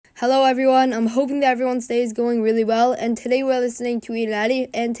Hello everyone, I'm hoping that everyone's day is going really well, and today we're listening to Aiden and Addi,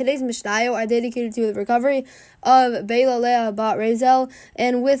 and today's MishnahYomi are dedicated to the recovery of Beila Leah Bat Rezel.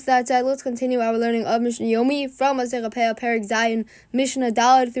 And with that said, let's continue our learning of MishnahYomi from Masechah Perek Zayin, Mishnah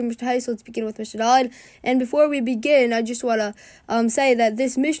Daled through Mishnah. So let's begin with Mishnah Daled. And before we begin, I just want to say that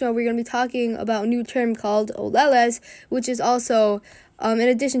this Mishnah, we're going to be talking about a new term called Oleles, which is also, in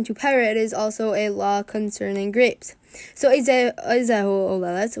addition to Pera, it is also a law concerning grapes. So,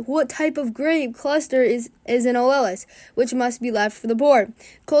 what type of grape cluster is an oleles, which must be left for the poor?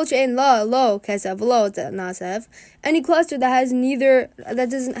 Kol she'ein la lo kesef lo nasef. Any cluster that has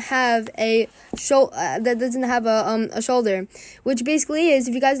doesn't have a shoulder, which basically is,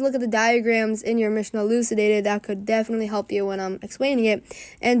 if you guys look at the diagrams in your Mishnah elucidated, that could definitely help you when I'm explaining it.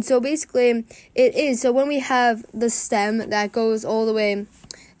 And so basically, it is. So when we have the stem that goes all the way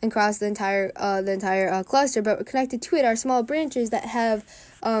across the entire cluster, but connected to it are small branches that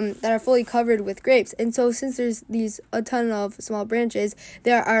are fully covered with grapes. And so since there's a ton of small branches,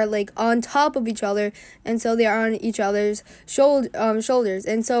 they are like on top of each other, and so they are on each other's shoulders.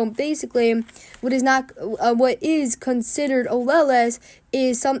 And so basically, what is considered oleles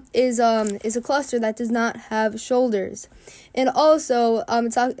is a cluster that does not have shoulders. And also,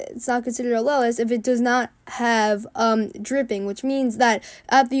 it's not considered oleles if it does not have dripping, which means that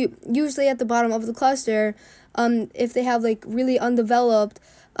usually at the bottom of the cluster, if they have like really undeveloped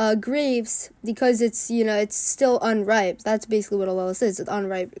grapes, because it's still unripe. That's basically what oleles is. It's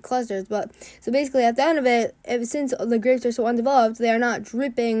unripe clusters. But so basically, at the end of it, since the grapes are so undeveloped, they are not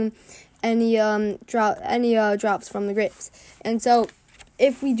dripping any drops from the grapes. And so,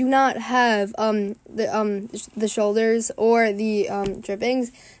 if we do not have the shoulders or the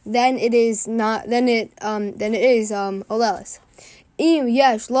drippings, then it is not. Then it is oleles.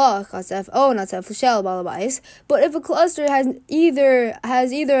 But if a cluster has either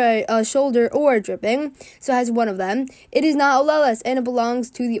a shoulder or a dripping, so has one of them, it is not oleles, and it belongs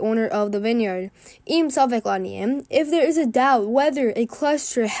to the owner of the vineyard. If there is a doubt whether a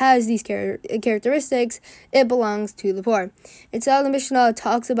cluster has these characteristics, it belongs to the poor. And so the Mishnah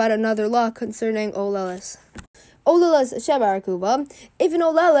talks about another law concerning oleles. Oleles shebarakuba. If an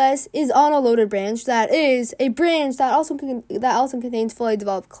oleles is on a loaded branch, that is a branch that also contains fully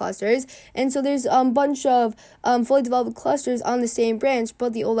developed clusters, and so there's a bunch of fully developed clusters on the same branch,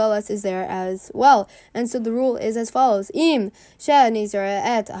 but the oleles is there as well. And so the rule is as follows: if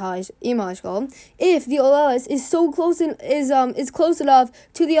the oleles is so close is close enough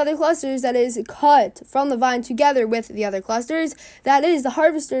to the other clusters that is cut from the vine together with the other clusters, that is, the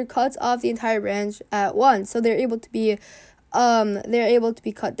harvester cuts off the entire branch at once, so they're able to be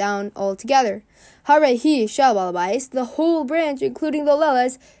cut down altogether. Harehi shel balabais, the whole branch, including the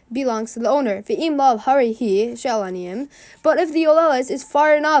oleles, belongs to the owner. Ve'im lav harehi shel aniyim, but if the oleles is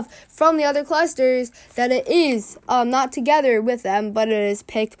far enough from the other clusters that it is not together with them, but it is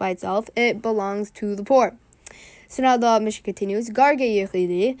picked by itself, it belongs to the poor. So now the Mishnah continues, Garge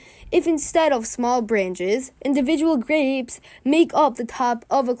Yechidi, if instead of small branches, individual grapes make up the top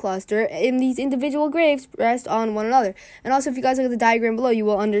of a cluster, and these individual grapes rest on one another. And also, if you guys look at the diagram below, you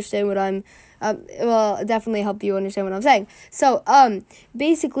will understand what it will definitely help you understand what I'm saying. So,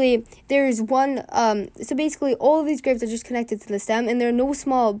 basically, there's one, so basically, all of these grapes are just connected to the stem, and there are no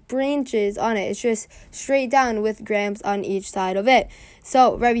small branches on it. It's just straight down with grapes on each side of it.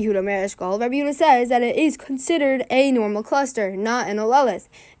 So, Rabbi Yehuda says that it is considered a normal cluster, not an oleles,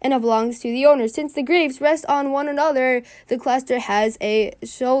 and it belongs to the owner. Since the grapes rest on one another, the cluster has a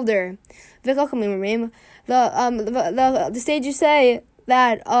shoulder. The sages say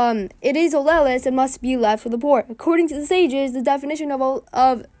that it is oleles and must be left for the poor. According to the sages, the definition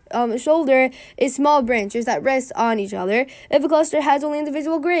of a shoulder is small branches that rest on each other. If a cluster has only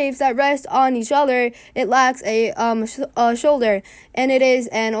individual grapes that rest on each other, it lacks a shoulder, and it is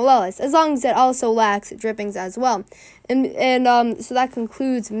an oleles, as long as it also lacks drippings as well. And so that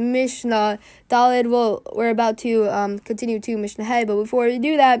concludes Mishnah Daled. We're about to continue to Mishnah Hey, but before we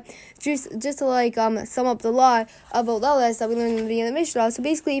do that, just to sum up the law of oleles that we learned in the beginning of the Mishnah. So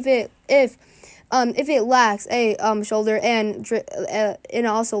basically, if it lacks a shoulder and it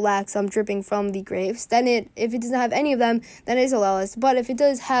also lacks some dripping from the grapes, then if it doesn't have any of them, then it is oleles. But if it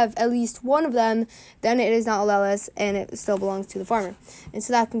does have at least one of them, then it is not oleles, and it still belongs to the farmer. And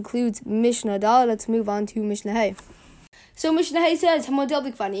so that concludes Mishnah Daled. Let's move on to Mishnah Hey. So Mishnah says,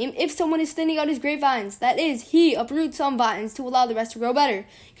 if someone is thinning out his grapevines, that is, he uproots some vines to allow the rest to grow better.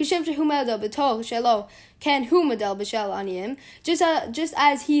 Just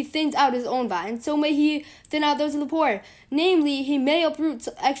as he thins out his own vines, so may he thin out those of the poor. Namely, he may uproot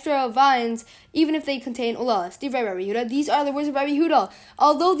extra vines even if they contain olelis. These are the words of Rabbi Yehuda.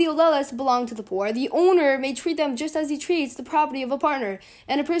 Although the olelis belong to the poor, the owner may treat them just as he treats the property of a partner.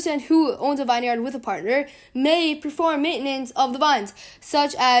 And a person who owns a vineyard with a partner may perform maintenance of the vines,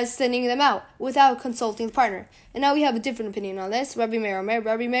 such as thinning them out, without consulting the partner. And now we have a different opinion on this. Rabbi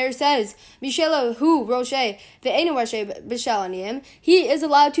Meir says, Mishelo hu roshe ve'enu roshe b'shel aniyim. He is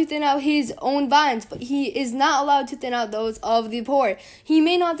allowed to thin out his own vines, but he is not allowed to thin out those of the poor. He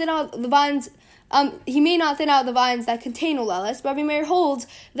may not thin out the vines that contain olelis. Rabbi Meir holds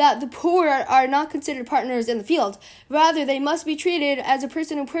that the poor are not considered partners in the field. Rather, they must be treated as a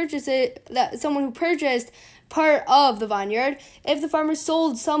person who someone who purchased part of the vineyard. If the farmer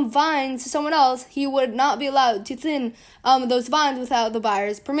sold some vines to someone else, he would not be allowed to thin those vines without the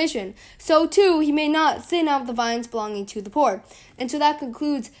buyer's permission. So too, he may not thin out the vines belonging to the poor. And so that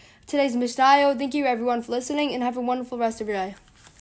concludes today's Mishnah. Thank you everyone for listening, and have a wonderful rest of your day.